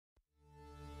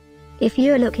If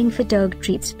you're looking for dog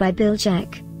treats by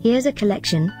Bil-Jac, here's a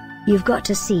collection you've got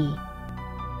to see.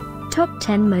 Top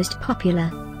 10 Most Popular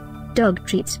Dog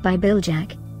Treats by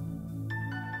Bil-Jac.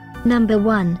 Number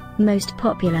 1, Most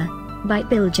Popular, by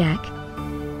Bil-Jac.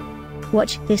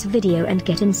 Watch this video and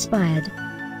get inspired.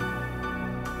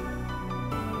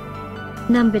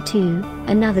 Number 2,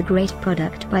 another great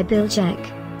product by Bil-Jac.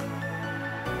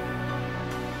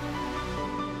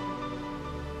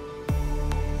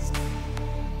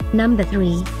 Number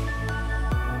 3.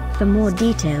 For more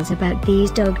details about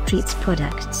these dog treats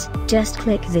products, just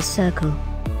click this circle.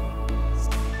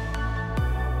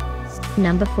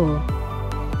 Number 4.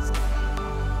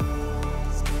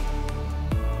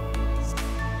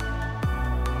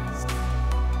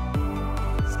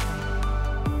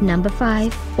 Number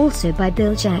 5, also by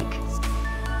Bil-Jac.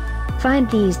 Find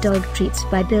these dog treats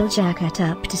by Bil-Jac at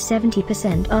up to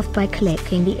 70% off by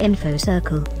clicking the info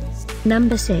circle.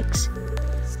 Number 6.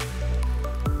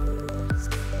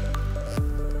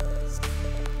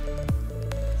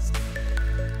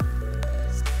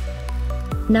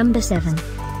 Number 7.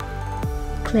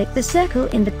 Click the circle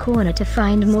in the corner to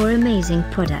find more amazing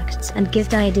products and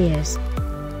gift ideas.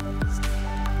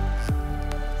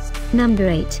 Number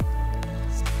 8.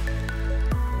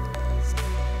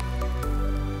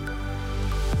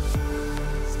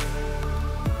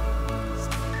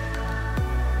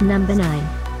 Number 9.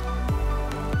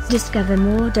 Discover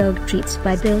more dog treats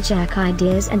by Bil-Jac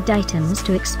ideas and items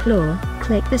to explore,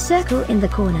 click the circle in the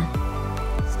corner.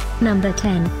 Number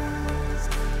 10.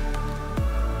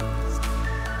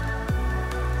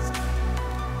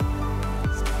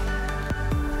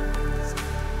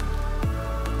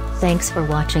 Thanks for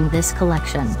watching this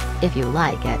collection. If you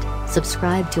like it,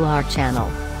 subscribe to our channel.